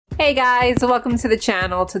Hey guys, welcome to the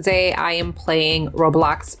channel. Today I am playing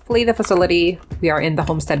Roblox Flee the Facility. We are in the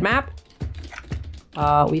Homestead map.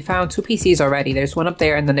 We found 2 PCs already. There's one up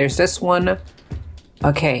there and then there's this one.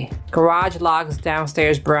 Okay, garage logs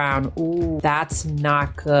downstairs brown. Ooh, that's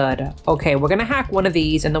not good. Okay, we're gonna hack one of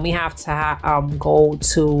these and then we have to go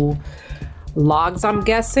to logs, I'm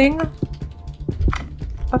guessing.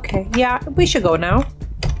 Okay, yeah, we should go now.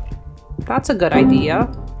 That's a good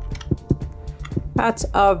idea. That's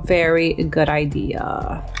a very good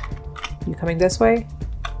idea. You coming this way?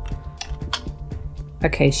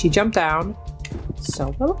 Okay, she jumped down.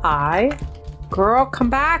 So will I. Girl, come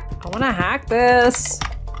back. I want to hack this.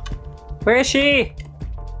 Where is she?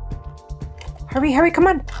 Hurry, hurry, come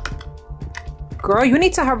on. Girl, you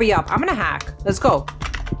need to hurry up. I'm going to hack. Let's go.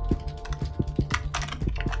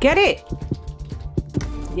 Get it.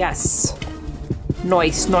 Yes.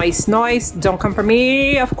 Noise, noise, noise. Don't come for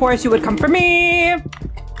me. Of course you would come for me.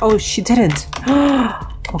 Oh, she didn't.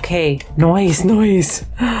 Okay, noise, noise.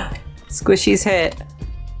 Squishy's hit.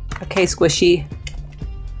 Okay, Squishy.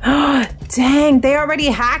 Dang, they already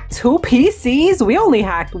hacked 2 PCs? We only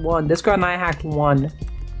hacked 1. This girl and I hacked 1.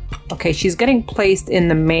 Okay, she's getting placed in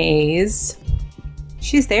the maze.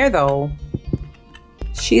 She's there though.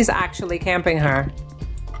 She's actually camping her.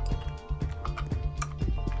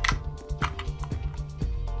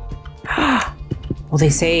 Well, they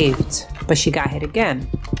saved, but she got hit again.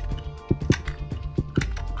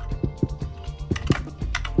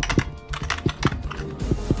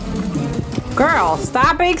 Girl,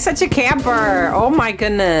 stop being such a camper. Oh my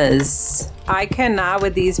goodness. I cannot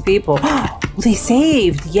with these people. Oh, they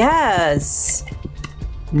saved. Yes.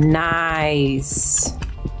 Nice.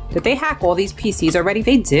 Did they hack all these PCs already?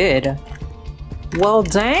 They did. Well,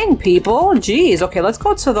 dang, people. Jeez. Okay, let's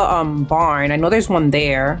go to the barn. I know there's one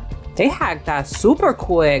there. They hacked that super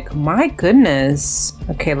quick. My goodness.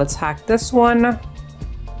 Okay, let's hack this one.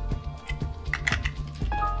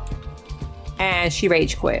 And she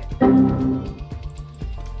rage quit.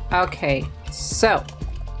 Okay, so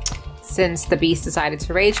since the beast decided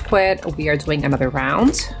to rage quit, we are doing another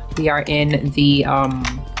round. We are in the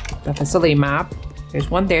facility map. There's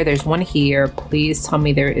one there, there's one here. Please tell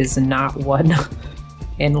me there is not one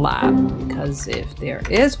in lab, because if there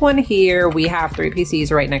is one here, we have 3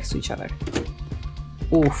 PCs right next to each other.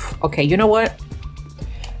 Oof. Okay, you know what?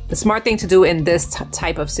 The smart thing to do in this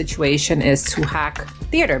type of situation is to hack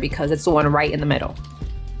theater, because it's the one right in the middle.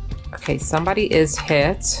 Okay, somebody is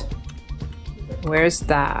hit. Where's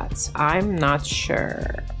that? I'm not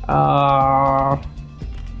sure.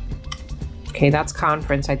 Okay, that's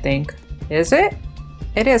conference, I think. Is it?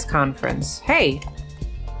 It is conference. Hey!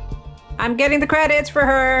 I'm getting the credits for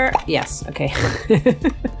her. Yes, okay.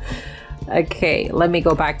 Okay, let me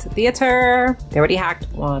go back to theater. They already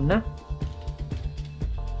hacked 1.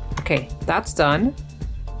 Okay, that's done.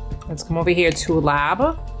 Let's come over here to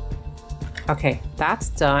lab. Okay, that's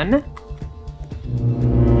done.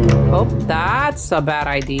 Oh, that's a bad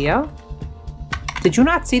idea. Did you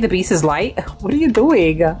not see the beast's light? What are you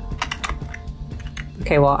doing?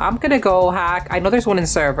 Okay, well, I'm gonna go hack. I know there's one in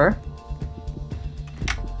server.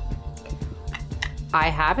 I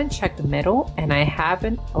haven't checked the middle, and I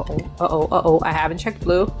haven't... I haven't checked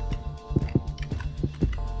blue.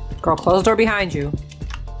 Girl, close the door behind you.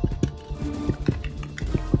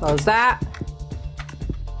 Close that.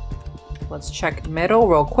 Let's check middle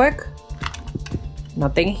real quick.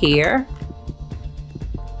 Nothing here.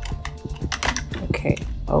 Okay.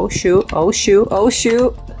 Oh, shoot. Oh, shoot. Oh,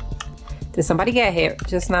 shoot. Did somebody get hit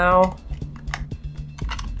just now?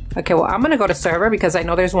 Okay, well, I'm gonna go to server because I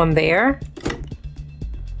know there's one there.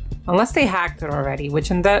 Unless they hacked it already,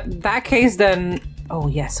 which in that case then... Oh,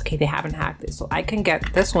 yes. Okay, they haven't hacked it. So I can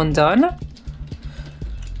get this one done.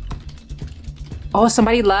 Oh,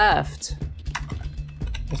 somebody left.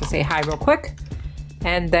 Let's just say hi real quick.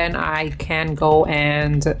 And then I can go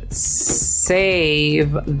and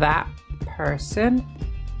save that person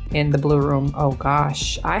in the blue room. Oh,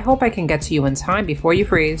 gosh. I hope I can get to you in time before you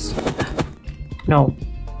freeze. No.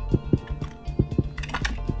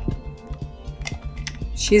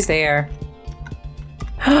 She's there.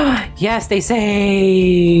 Yes, they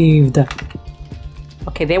saved.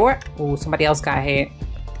 Okay, they were... Oh, somebody else got hit.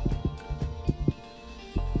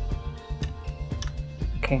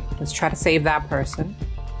 Okay, let's try to save that person.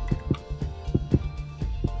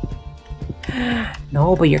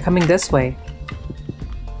 No, but you're coming this way.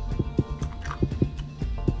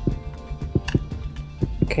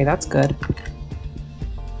 Okay, that's good.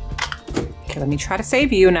 Okay, let me try to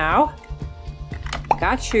save you now.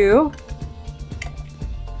 Got you.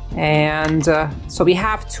 And so we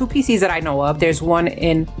have 2 PCs that I know of. There's one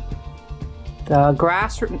in The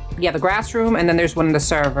grass room. Yeah, the grass room, and then there's one in the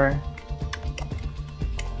server.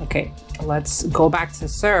 Okay, let's go back to the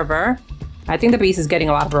server. I think the beast is getting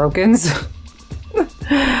a lot of brokens.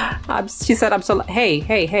 She said I'm so... Hey,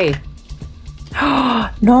 hey, hey.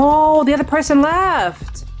 No, the other person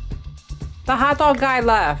left. The hot dog guy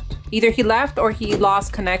left. Either he left or he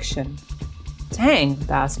lost connection. Dang,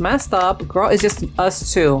 that's messed up. Girl, it's just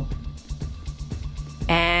us two.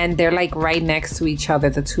 And they're like right next to each other,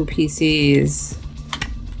 the two PCs.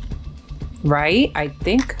 Right? I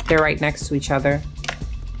think they're right next to each other.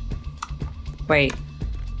 Wait.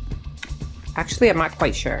 Actually, I'm not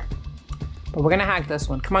quite sure. But we're gonna hack this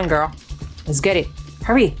one. Come on, girl. Let's get it.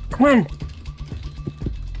 Hurry. Come on.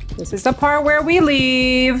 This is the part where we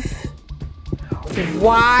leave.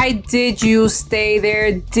 Why did you stay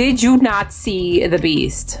there? Did you not see the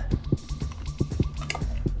beast?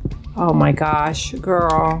 Oh my gosh,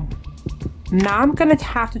 girl. Now I'm gonna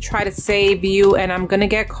have to try to save you and I'm gonna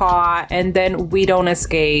get caught and then we don't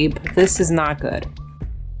escape. This is not good.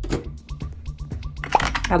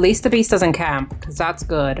 At least the beast doesn't camp, because that's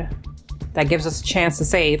good. That gives us a chance to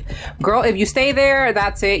save. Girl, if you stay there,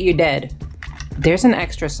 that's it, you're dead. There's an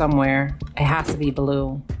extra somewhere. It has to be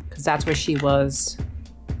blue, because that's where she was.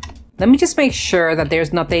 Let me just make sure that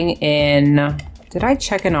there's nothing in... Did I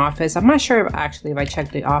check an office? I'm not sure if I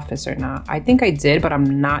checked the office or not. I think I did, but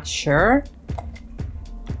I'm not sure.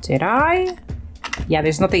 Did I? Yeah,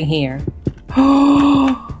 there's nothing here.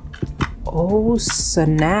 Oh,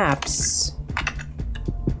 snaps.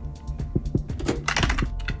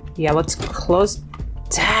 Yeah, let's close.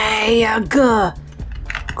 Dang, girl.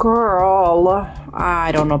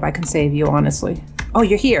 I don't know if I can save you, honestly. Oh,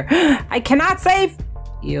 you're here. I cannot save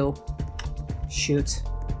you. Shoot.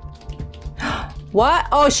 What?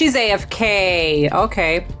 Oh, she's AFK.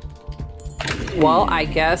 Okay. Well, I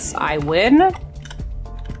guess I win.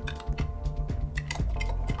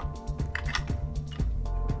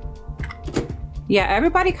 Yeah,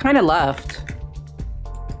 everybody kind of left.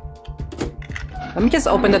 Let me just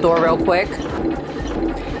open the door real quick.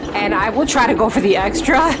 And I will try to go for the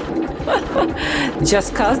extra.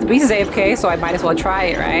 Just cause the beast is AFK, so I might as well try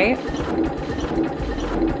it, right?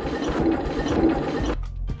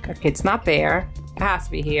 Okay, it's not there. It has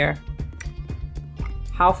to be here.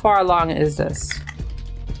 How far along is this?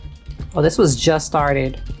 Oh, this was just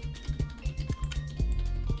started.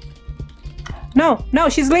 No, no,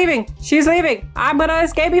 she's leaving. She's leaving. I'm gonna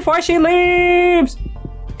escape before she leaves.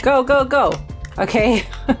 Go, go, go. Okay.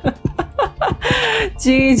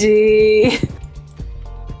 GG.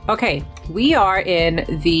 Okay, we are in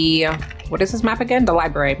the, what is this map again? The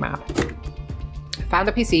library map. Found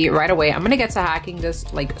the PC right away. I'm gonna get to hacking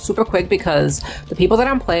this like super quick because the people that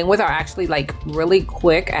I'm playing with are actually like really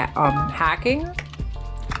quick at hacking.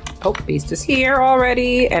 Oh, beast is here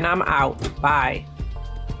already and I'm out. Bye.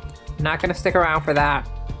 Not gonna stick around for that.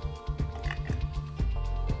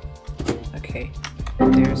 Okay,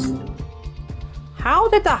 there's... How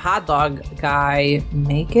did the hot dog guy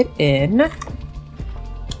make it in?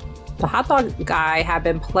 The hot dog guy had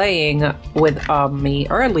been playing with me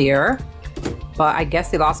earlier, but I guess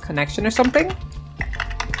they lost connection or something.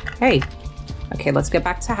 Hey, okay, let's get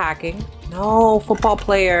back to hacking. No, football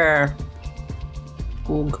player.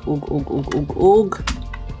 Oog, oog, oog, oog, oog, oog.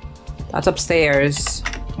 That's upstairs.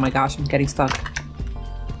 Oh my gosh, I'm getting stuck.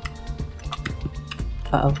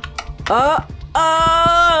 Uh-oh.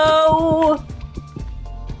 Uh-oh!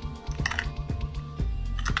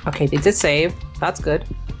 Okay, they did save. That's good.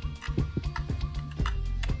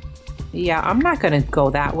 Yeah, I'm not gonna go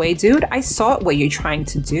that way, dude. I saw what you're trying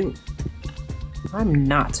to do. I'm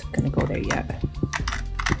not gonna go there yet.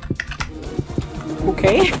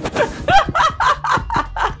 Okay.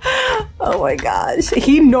 Oh my gosh.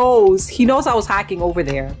 He knows. He knows I was hacking over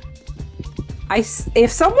there.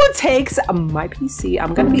 If someone takes my PC,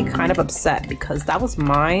 I'm gonna be kind of upset because that was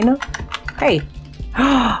mine. Hey.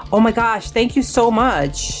 Oh my gosh. Thank you so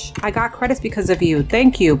much. I got credits because of you.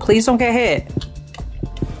 Thank you. Please don't get hit.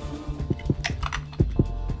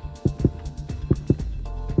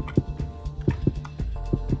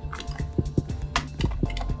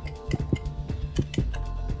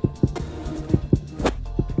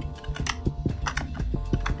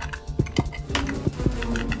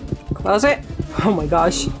 Close it. Oh my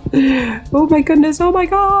gosh. Oh my goodness. Oh my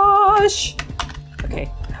gosh. Okay.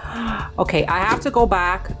 Okay, I have to go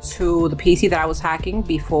back to the PC that I was hacking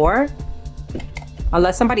before.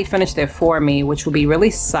 Unless somebody finished it for me, which would be really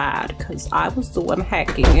sad because I was the one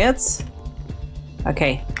hacking it.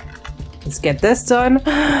 Okay. Let's get this done.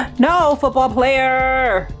 No, football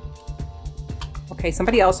player. Okay,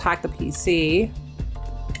 somebody else hacked the PC.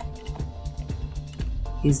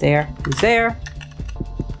 He's there. He's there.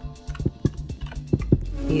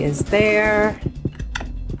 He is there.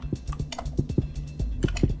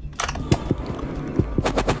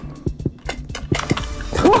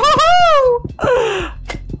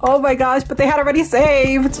 Oh my gosh, but they had already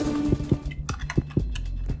saved.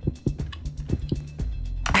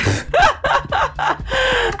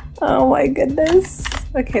 Oh my goodness.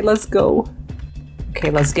 Okay, let's go. Okay,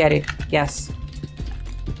 let's get it. Yes.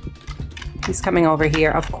 He's coming over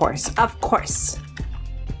here, of course. Of course.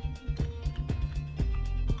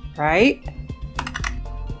 Right?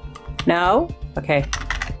 No? Okay.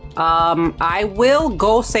 I will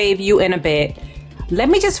go save you in a bit. Let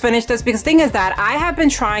me just finish this because the thing is that I have been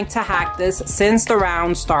trying to hack this since the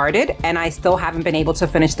round started and I still haven't been able to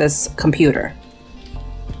finish this computer.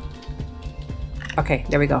 Okay,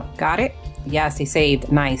 there we go. Got it? Yes, he saved.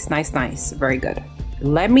 Nice, nice, nice. Very good.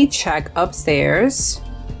 Let me check upstairs.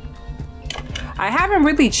 I haven't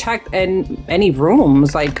really checked in any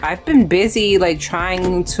rooms. Like, I've been busy, like,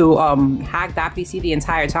 trying to hack that PC the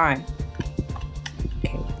entire time.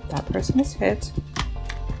 Okay, that person is hit.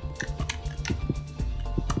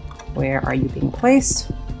 Where are you being placed?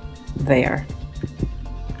 There.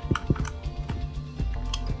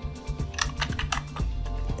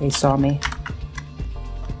 They saw me.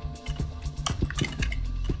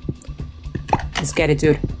 Let's get it,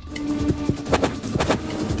 dude.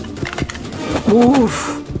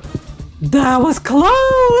 Oof. That was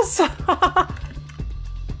close!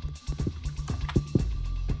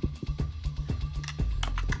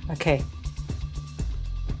 Okay.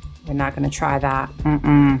 We're not gonna try that.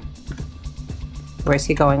 Mm-mm. Where's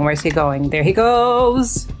he going? Where's he going? There he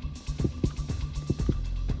goes!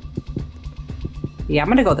 Yeah, I'm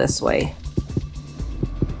gonna go this way.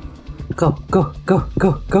 Go, go, go,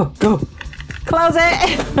 go, go, go! Close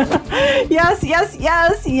it! Yes, yes,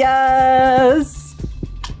 yes, yes!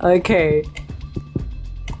 Okay.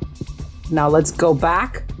 Now let's go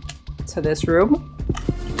back to this room.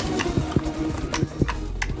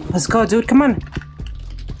 Let's go, dude, come on!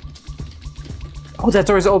 Oh, that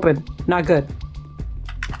door is open. Not good.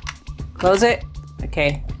 Close it.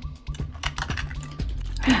 Okay.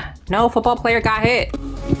 No, football player got hit.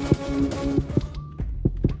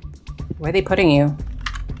 Where are they putting you?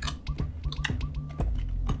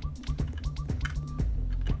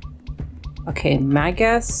 Okay, my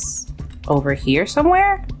guess over here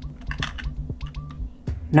somewhere?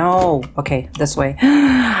 No. Okay, this way.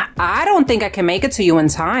 I don't think I can make it to you in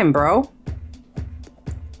time, bro.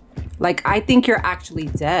 Like, I think you're actually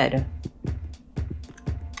dead.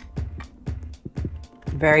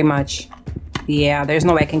 Very much. Yeah, there's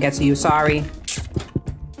no way I can get to you. Sorry.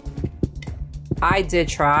 I did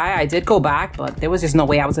try. I did go back, but there was just no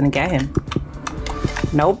way I was gonna get him.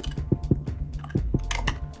 Nope.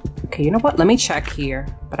 Okay, you know what? Let me check here.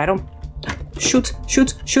 But I don't... Shoot,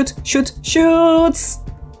 shoot, shoot, shoot, shoots!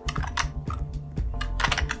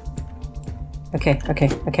 Okay, okay,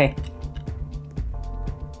 okay.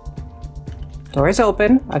 Door is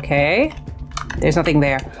open. Okay. There's nothing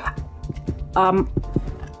there.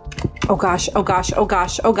 Oh gosh, oh gosh, oh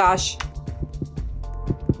gosh, oh gosh.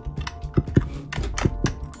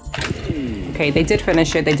 Okay, they did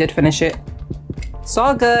finish it. They did finish it. It's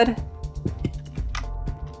all good.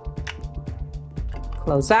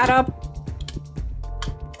 Close that up.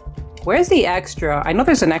 Where's the extra? I know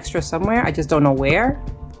there's an extra somewhere. I just don't know where.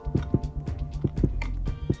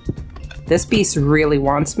 This beast really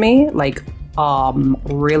wants me. Like,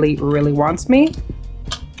 really, really wants me.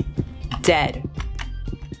 Dead.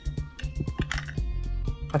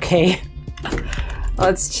 Okay.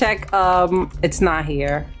 Let's check. It's not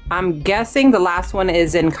here. I'm guessing the last one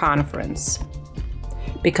is in conference.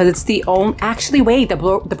 Because it's the only... Actually, wait. The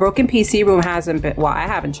broken PC room hasn't been... Well, I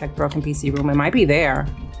haven't checked broken PC room. It might be there.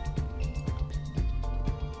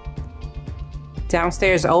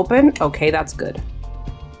 Downstairs open? Okay, that's good.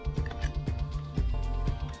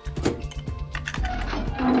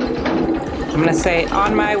 I'm gonna say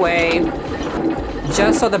on my way.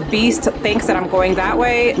 Just so the beast thinks that I'm going that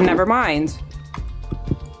way, never mind.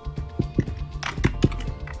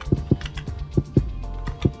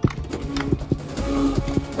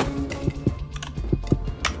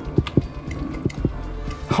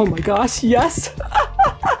 Oh my gosh, yes!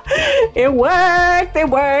 It worked! It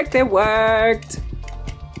worked! It worked!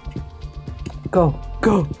 Go,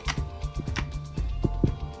 go!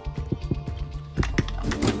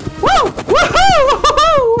 Woo!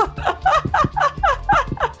 Woohoo!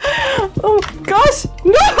 Oh gosh!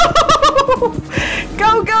 No!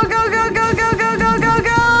 Go, go, go, go, go, go, go, go, go,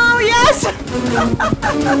 go! Yes!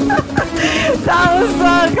 That was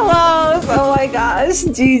so close! Oh my gosh,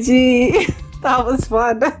 GG! That was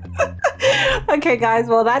fun. Okay, guys,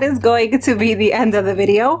 well, that is going to be the end of the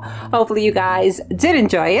video. Hopefully you guys did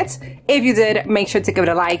enjoy it. If you did, make sure to give it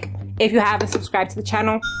a like. If you haven't subscribed to the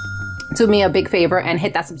channel, do me a big favor and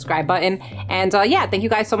hit that subscribe button. And yeah, thank you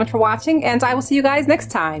guys so much for watching, and I will see you guys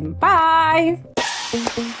next time. Bye!